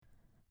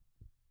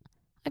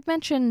I've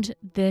mentioned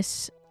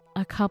this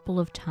a couple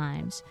of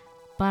times,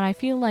 but I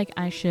feel like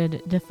I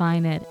should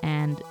define it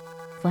and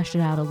flesh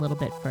it out a little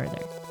bit further.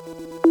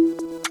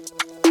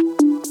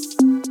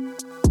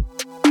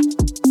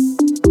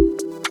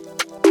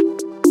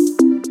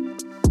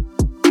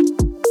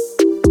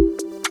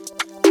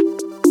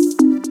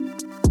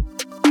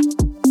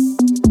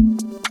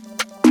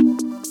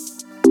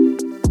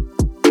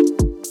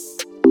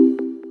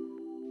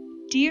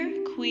 Dear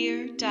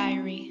Queer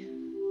Diary.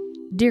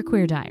 Dear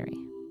Queer Diary.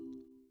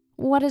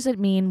 What does it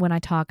mean when I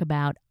talk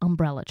about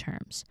umbrella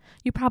terms?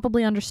 You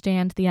probably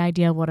understand the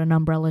idea of what an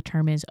umbrella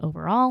term is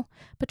overall,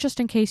 but just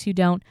in case you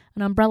don't,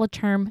 an umbrella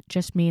term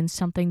just means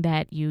something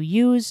that you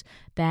use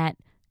that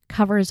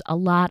covers a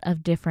lot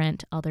of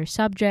different other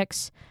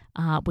subjects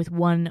with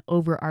one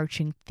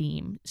overarching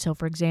theme. So,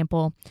 for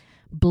example,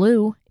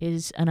 blue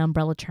is an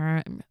umbrella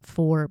term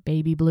for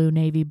baby blue,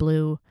 navy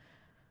blue,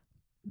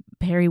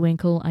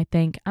 periwinkle, I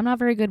think. I'm not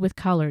very good with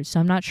colors, so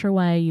I'm not sure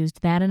why I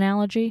used that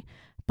analogy,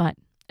 but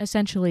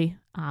essentially,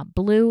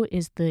 blue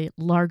is the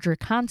larger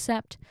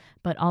concept,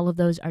 but all of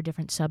those are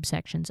different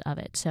subsections of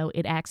it. So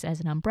it acts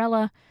as an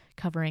umbrella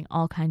covering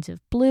all kinds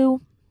of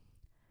blue,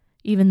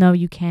 even though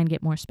you can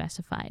get more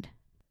specified.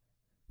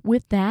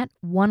 With that,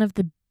 one of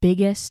the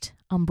biggest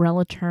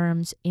umbrella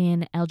terms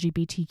in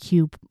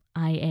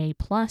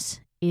LGBTQIA+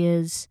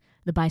 is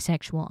the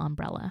bisexual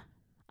umbrella.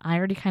 I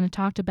already kind of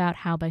talked about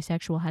how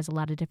bisexual has a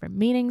lot of different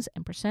meanings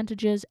and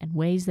percentages and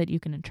ways that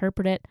you can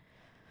interpret it.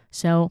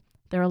 So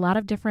there are a lot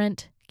of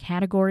different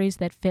categories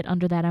that fit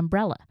under that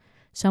umbrella.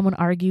 Some would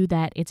argue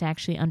that it's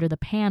actually under the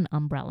pan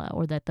umbrella,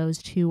 or that those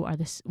two are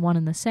one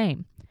and the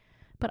same.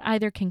 But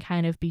either can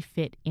kind of be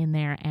fit in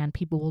there, and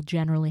people will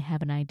generally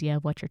have an idea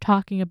of what you're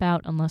talking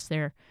about unless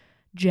they're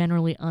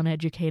generally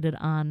uneducated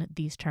on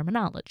these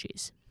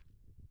terminologies.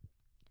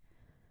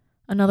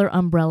 Another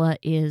umbrella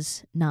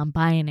is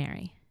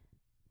non-binary.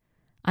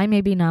 I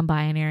may be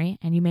non-binary,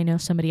 and you may know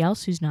somebody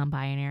else who's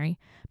non-binary,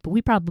 but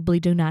we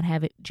probably do not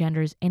have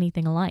genders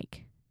anything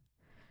alike.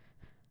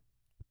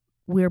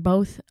 We're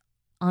both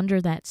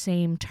under that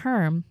same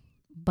term,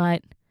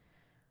 but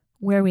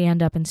where we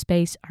end up in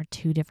space are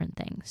two different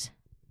things.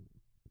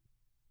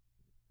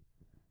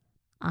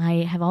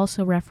 I have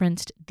also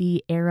referenced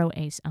the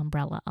aro-ace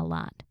umbrella a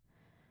lot.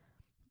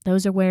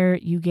 Those are where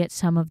you get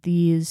some of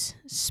these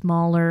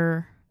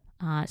smaller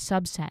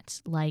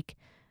subsets, like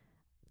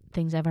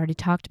things I've already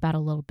talked about a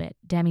little bit.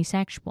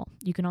 Demisexual.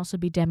 You can also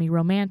be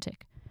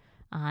demi-romantic.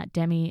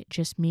 Demi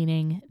just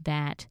meaning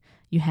that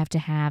you have to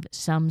have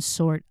some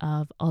sort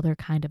of other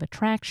kind of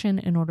attraction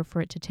in order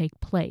for it to take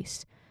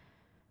place.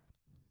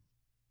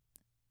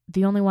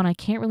 The only one I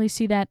can't really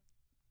see that...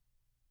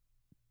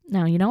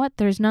 No, you know what?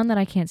 There's none that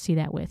I can't see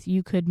that with.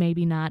 You could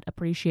maybe not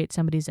appreciate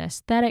somebody's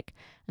aesthetic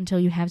until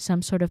you have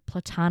some sort of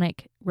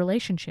platonic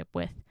relationship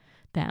with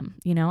them.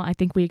 You know, I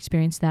think we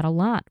experience that a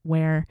lot,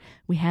 where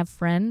we have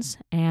friends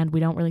and we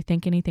don't really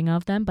think anything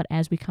of them, but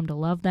as we come to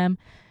love them,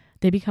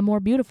 they become more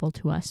beautiful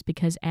to us,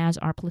 because as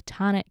our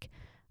platonic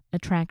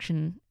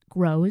attraction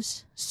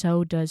grows,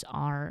 so does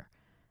our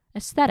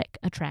aesthetic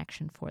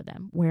attraction for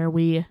them, where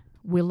we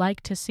like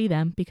to see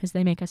them because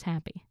they make us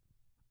happy.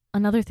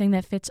 Another thing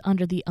that fits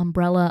under the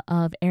umbrella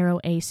of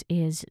aro-ace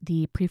is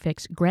the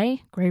prefix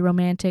gray, gray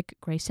romantic,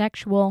 gray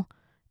sexual,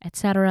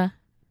 etc.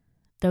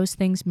 Those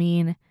things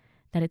mean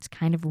that it's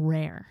kind of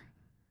rare.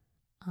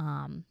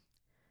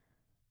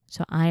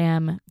 So I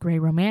am gray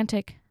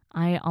romantic.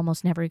 I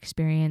almost never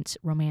experience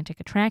romantic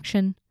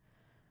attraction.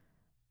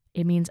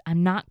 It means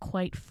I'm not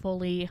quite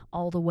fully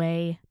all the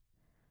way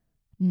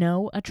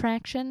no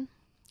attraction.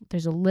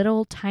 There's a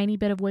little tiny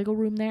bit of wiggle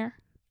room there.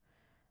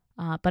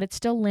 But it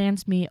still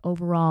lands me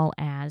overall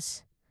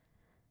as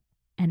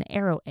an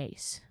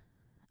aro-ace,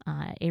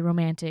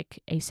 aromantic,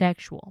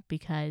 asexual,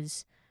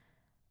 because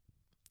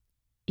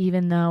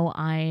even though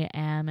I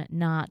am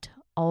not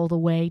all the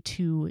way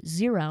to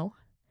 0,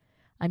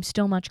 I'm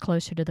still much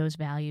closer to those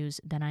values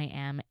than I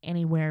am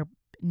anywhere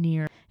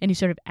near any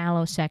sort of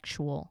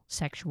allosexual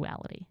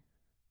sexuality.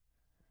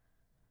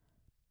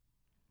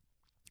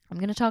 I'm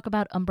going to talk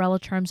about umbrella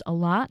terms a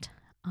lot.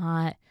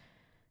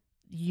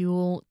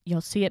 You'll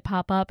see it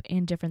pop up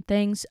in different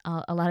things.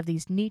 A lot of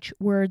these niche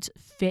words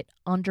fit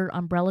under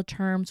umbrella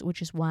terms,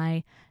 which is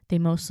why they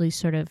mostly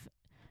sort of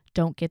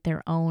don't get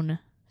their own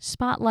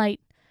spotlight,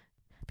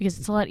 because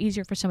it's a lot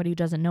easier for somebody who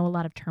doesn't know a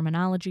lot of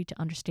terminology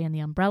to understand the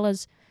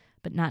umbrellas,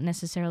 but not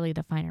necessarily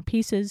the finer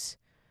pieces.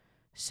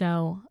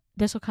 So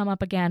this will come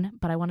up again,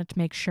 but I wanted to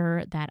make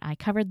sure that I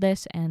covered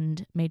this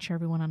and made sure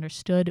everyone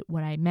understood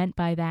what I meant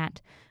by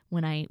that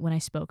when I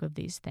spoke of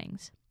these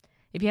things.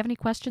 If you have any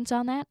questions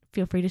on that,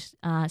 feel free to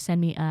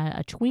send me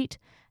a tweet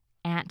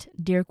at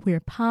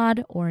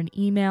DearQueerPod or an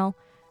email,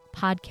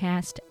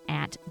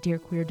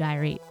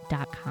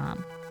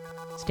 podcast@dearqueerdiary.com.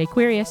 Stay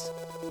queerious.